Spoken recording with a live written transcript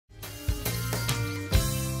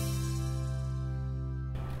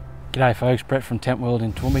G'day folks, Brett from Tentworld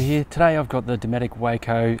in Toowoomba here. Today I've got the Dometic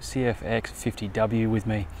Waeco CFX50W with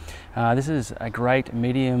me. This is a great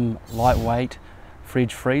medium lightweight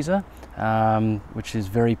fridge freezer which is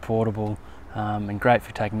very portable and great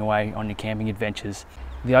for taking away on your camping adventures.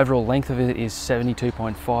 The overall length of it is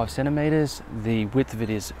 72.5 centimetres, the width of it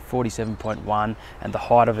is 47.1 and the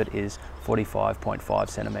height of it is 45.5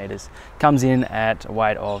 centimetres. Comes in at a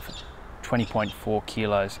weight of 20.4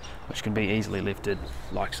 kilos, which can be easily lifted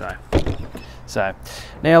like so. So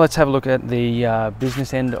now let's have a look at the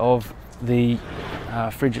business end of the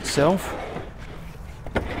fridge itself.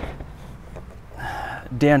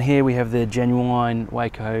 Down here we have the genuine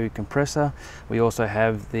Waeco compressor. We also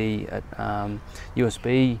have the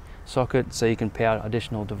USB socket so you can power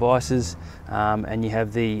additional devices, and you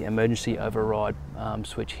have the emergency override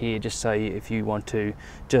switch here just so if you want to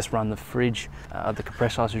just run the fridge, the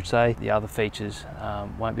compressor I should say, the other features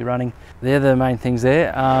won't be running. They're the main things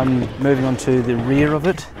there. Moving on to the rear of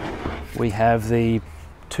it, we have the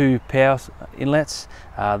two power inlets,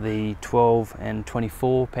 the 12 and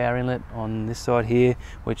 24 power inlet on this side here,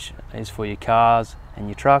 which is for your cars and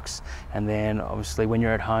your trucks, and then obviously when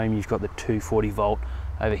you're at home you've got the 240 volt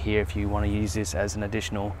over here if you want to use this as an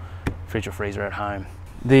additional fridge or freezer at home.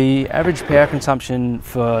 The average power consumption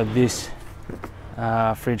for this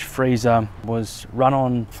fridge freezer was run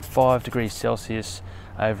on 5 degrees Celsius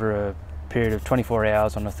over a period of 24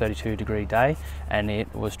 hours on a 32-degree day, and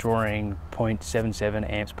it was drawing 0.77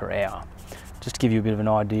 amps per hour. Just to give you a bit of an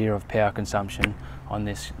idea of power consumption on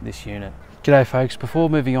this unit. G'day folks, before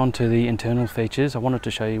moving on to the internal features, I wanted to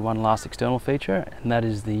show you one last external feature, and that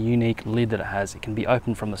is the unique lid that it has. It can be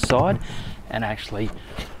opened from the side and actually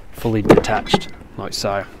fully detached, like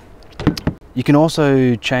so. You can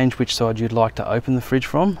also change which side you'd like to open the fridge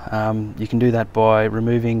from. You can do that by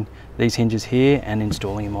removing these hinges here and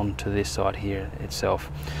installing them onto this side here itself.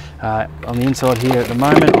 On the inside here at the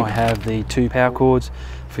moment I have the two power cords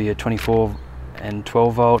for your 24 and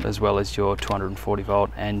 12 volt, as well as your 240 volt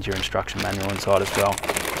and your instruction manual inside as well.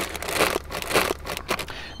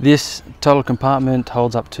 This total compartment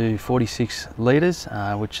holds up to 46 litres,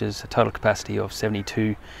 which is a total capacity of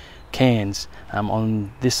 72 cans.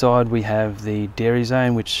 On this side we have the dairy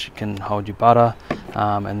zone, which can hold your butter,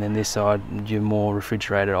 and then this side your more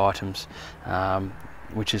refrigerated items,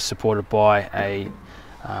 which is supported by a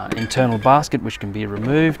internal basket which can be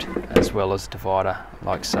removed, as well as a divider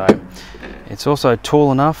like so. It's also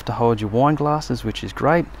tall enough to hold your wine glasses, which is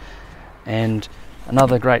great, and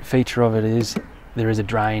another great feature of it is there is a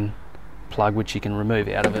drain plug which you can remove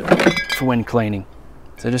out of it for when cleaning.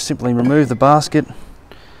 So just simply remove the basket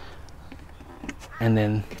and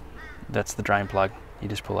then that's the drain plug you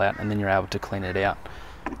just pull out, and then you're able to clean it out.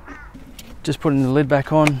 Just putting the lid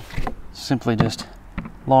back on, simply just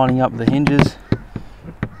lining up the hinges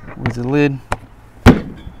with the lid,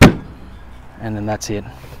 and then that's it.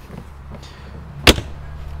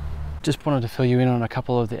 Just wanted to fill you in on a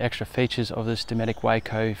couple of the extra features of this Dometic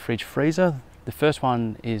Waeco fridge freezer. The first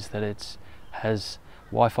one is that it has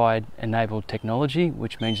Wi-Fi enabled technology,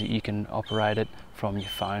 which means that you can operate it from your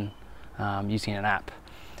phone using an app.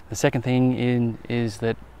 The second thing is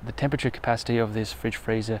that the temperature capacity of this fridge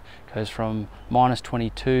freezer goes from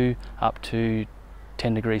 -22 up to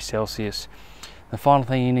 10 degrees Celsius. The final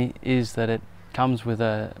thing is that it comes with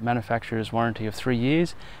a manufacturer's warranty of 3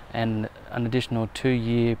 years and an additional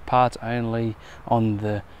 2-year parts only on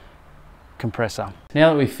the compressor.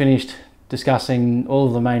 Now that we've finished discussing all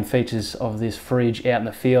of the main features of this fridge out in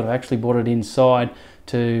the field, I've actually brought it inside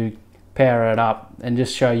to power it up and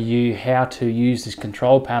just show you how to use this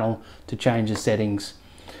control panel to change the settings.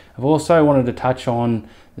 I've also wanted to touch on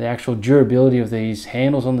the actual durability of these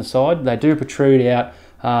handles on the side. They do protrude out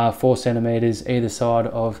 4 centimetres either side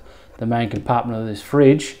of the main compartment of this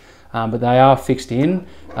fridge, but they are fixed in.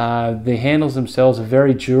 The handles themselves are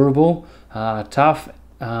very durable, tough,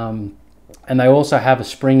 and they also have a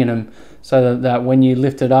spring in them so that when you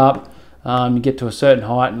lift it up, you get to a certain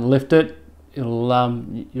height and lift it,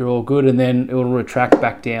 you're all good, and then it will retract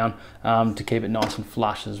back down to keep it nice and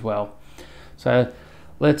flush as well. So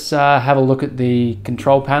let's have a look at the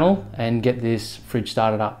control panel and get this fridge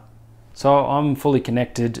started up. So I'm fully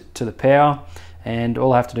connected to the power, and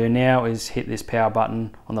all I have to do now is hit this power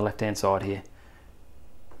button on the left hand side here.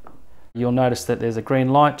 You'll notice that there's a green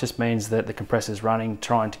light, just means that the compressor is running,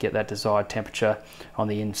 trying to get that desired temperature on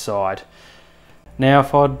the inside. Now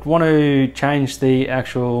if I'd want to change the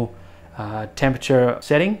actual temperature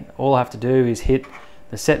setting, all I have to do is hit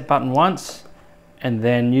the set button once and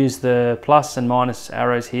then use the plus and minus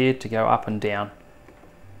arrows here to go up and down.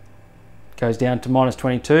 It goes down to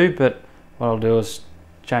 -22, but what I'll do is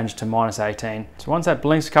change to -18. So once that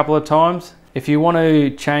blinks a couple of times, if you want to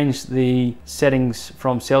change the settings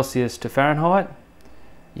from Celsius to Fahrenheit,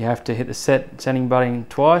 you have to hit the setting button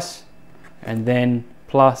twice and then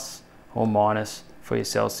plus or minus for your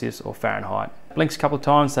Celsius or Fahrenheit. Blinks a couple of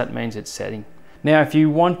times, that means it's setting. Now if you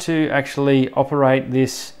want to actually operate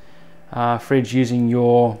this fridge using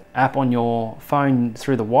your app on your phone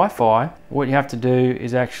through the Wi-Fi, what you have to do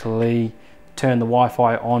is actually turn the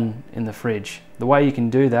Wi-Fi on in the fridge. The way you can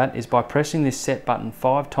do that is by pressing this set button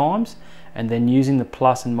 5 times and then using the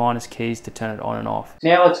plus and minus keys to turn it on and off.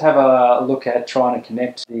 Now let's have a look at trying to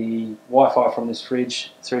connect the Wi-Fi from this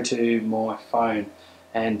fridge through to my phone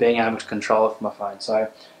and being able to control it from my phone. So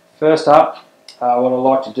first up, what I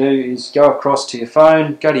like to do is go across to your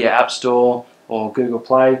phone, go to your App Store or Google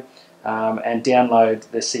Play and download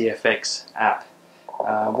the CFX app.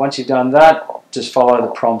 Once you've done that, just follow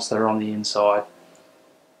the prompts that are on the inside.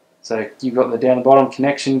 So you've got down the bottom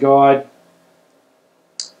connection guide,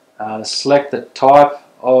 select the type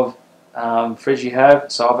of fridge you have.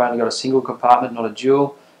 So I've only got a single compartment, not a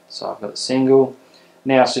dual, so I've got a single.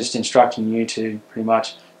 Now it's just instructing you to pretty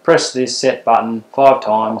much press this set button 5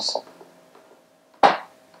 times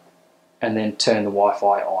and then turn the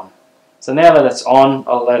Wi-Fi on. So now that it's on,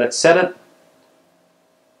 I'll let it set it.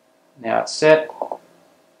 Now it's set.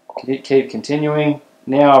 Keep continuing.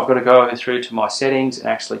 Now I've got to go through to my settings and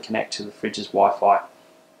actually connect to the fridge's Wi-Fi.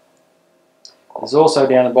 There's also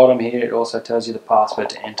down the bottom here, it also tells you the password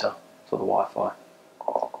to enter for the Wi-Fi.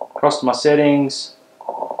 Across to my settings,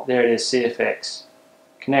 there it is, CFX.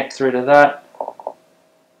 Connect through to that.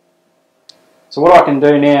 So what I can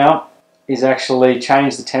do now is actually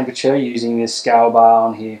change the temperature using this scale bar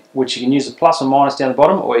on here, which you can use a plus or minus down the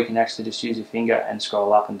bottom, or you can actually just use your finger and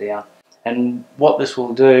scroll up and down. And what this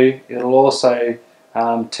will do, it'll also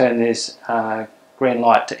turn this green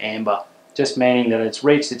light to amber, just meaning that it's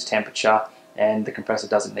reached its temperature and the compressor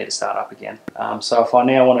doesn't need to start up again. So if I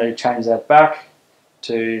now want to change that back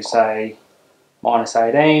to say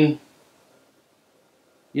 -18,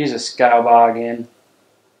 use a scale bar again,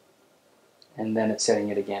 and then it's setting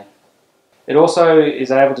it again. It also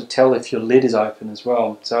is able to tell if your lid is open as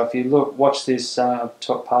well. So if you watch this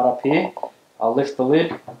top part up here, I'll lift the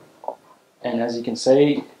lid, and as you can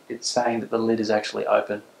see, it's saying that the lid is actually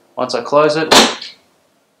open. Once I close it,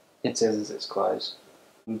 it says it's closed.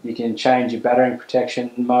 You can change your battery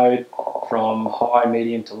protection mode from high,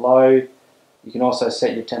 medium to low. You can also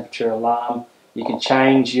set your temperature alarm. You can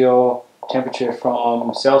change your temperature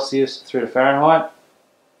from Celsius through to Fahrenheit.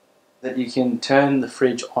 That you can turn the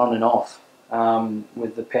fridge on and off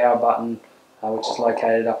with the power button, which is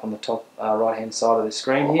located up on the top right hand side of the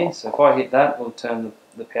screen here. So if I hit that, we'll turn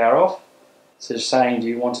the power off. So just saying, do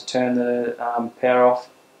you want to turn the power off?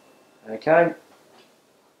 Okay.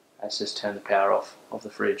 Let's just turn the power off of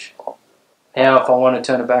the fridge. Now if I want to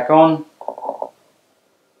turn it back on, do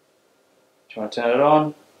you want to turn it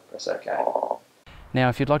on? Press OK. Now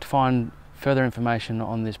if you'd like to find further information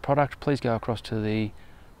on this product, please go across to the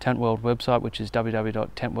Tentworld website, which is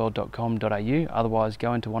www.tentworld.com.au. Otherwise,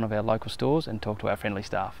 go into one of our local stores and talk to our friendly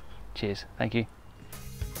staff. Cheers. Thank you.